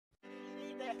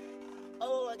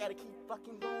I gotta keep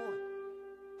fucking going.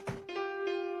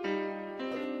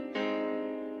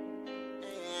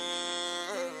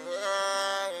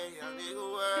 Young nigga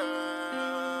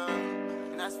world,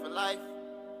 and that's for life.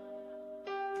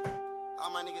 All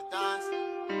my niggas dance.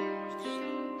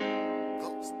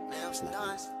 Ghost, lamps,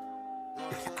 dance.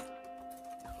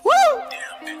 Woo!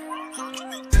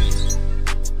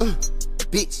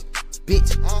 Bitch,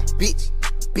 bitch, bitch,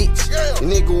 bitch. Yeah. The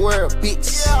nigga world,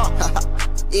 bitch. Yeah.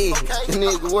 Yeah, Okay. the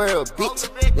nigga world, bitch.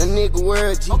 Your nigga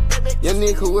world, G. Your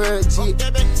nigga world, G.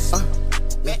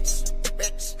 Bitch,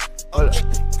 bitch. Hold up.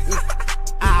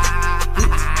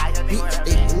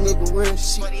 Bitch, the nigga world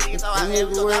shit. The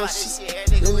nigga world shit.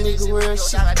 The nigga world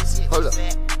shit. Hold up.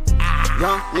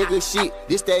 Young nigga shit.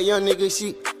 This that young nigga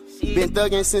shit. Been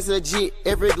thuggin' since a G.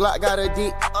 Every Glock got a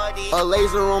dick. A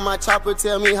laser on my chopper,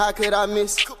 tell me how could I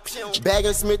miss?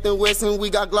 Baggin' Smith & Wesson,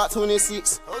 we got Glock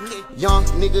 26. Young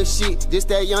nigga shit, this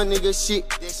that young nigga shit.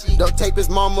 Don't tape his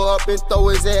mama up and throw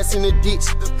his ass in the ditch.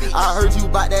 I heard you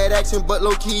bout that action, but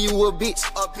low key you a bitch.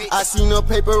 I seen the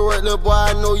paperwork, little boy,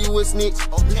 I know you a snitch.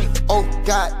 Oh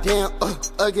goddamn,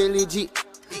 ugly G.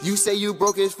 You say you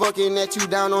broke as fucking that you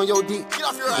down on your dick. Get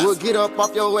off your ass. We'll get up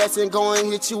off your ass and go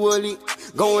and hit you a lick.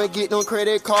 Go and get them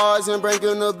credit cards and bring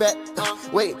them back.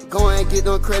 Wait, go and get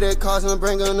them credit cards and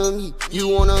bring them to me. You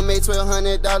wanna make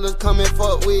 $1,200, come and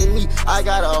fuck with me. I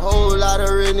got a whole lot of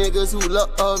real niggas who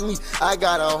love me. I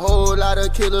got a whole lot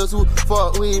of killers who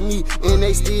fuck with me. And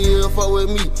they still fuck with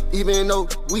me, even though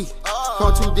we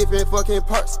from two different fucking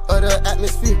parts of the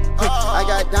atmosphere. I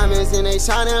got diamonds and they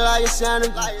shining like it's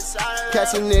shining. Catch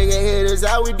some nigga hitters,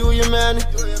 how we do you, man?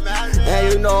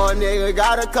 And you know a nigga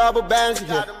got a couple bands in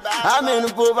here. I'm in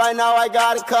the booth right now, I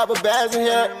got a couple bands in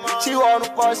here. She wanna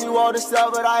fuck, she wanna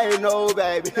sell, but I ain't no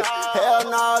baby. Hell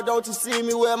no, don't you see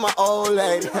me with my old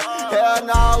lady? Hell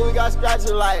no, we got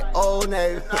scratches like Old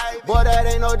Navy. Boy, that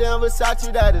ain't no damn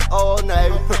Versace, that is Old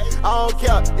Navy. I don't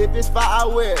care if it's fire, I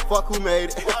wear it. Fuck who made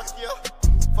it.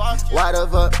 Why the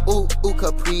fuck, ooh,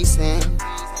 Caprice and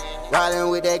riding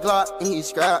with that Glock and he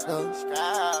scrapped us.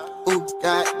 Ooh,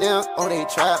 goddamn, oh they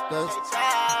trapped us.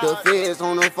 The feds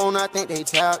on the phone, I think they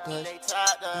tapped us.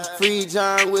 Free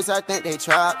John Wicks, I think they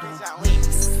trapped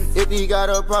us. If he got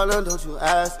a problem, don't you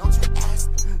ask.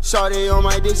 Shorty on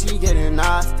my dick, she getting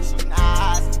nasty.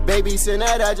 Baby, send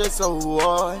that address so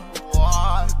what?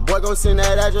 Boy, gon' send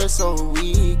that address so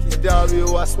weak.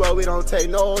 W, I swear we don't take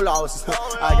no losses.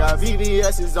 I got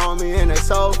VVS's on me and they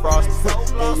so frosty.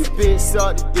 And you bitch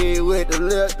suck the dick with the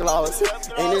lip gloss.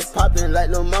 And it's poppin' like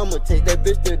lil' mama, take that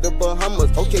bitch to the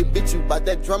Bahamas. Okay, bitch, you bout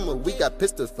that drummer, we got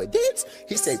pistols for this.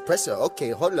 He say pressure,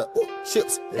 okay, hold up. Ooh,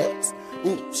 chips, legs.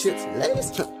 Ooh, chips,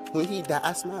 legs. When he died,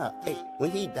 I smile. Hey,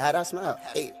 when he died, I smile.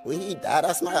 Hey, when he died,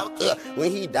 I smile. When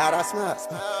he died, I smile.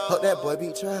 Hope that boy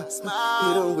be tried.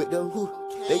 Hit him with the whoo.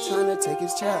 They tryna take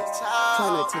his child.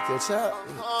 Tryna take your child.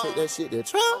 Take that shit to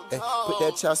trial. Put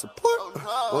that child support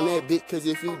on that bitch, cause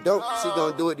if you don't, she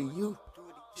gon' do it to you.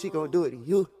 She gon' do it to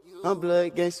you. I'm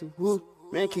blood gangsta, woo.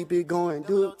 Man, keep it going,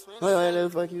 dude. What the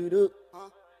fuck you do?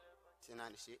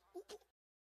 1090 shit.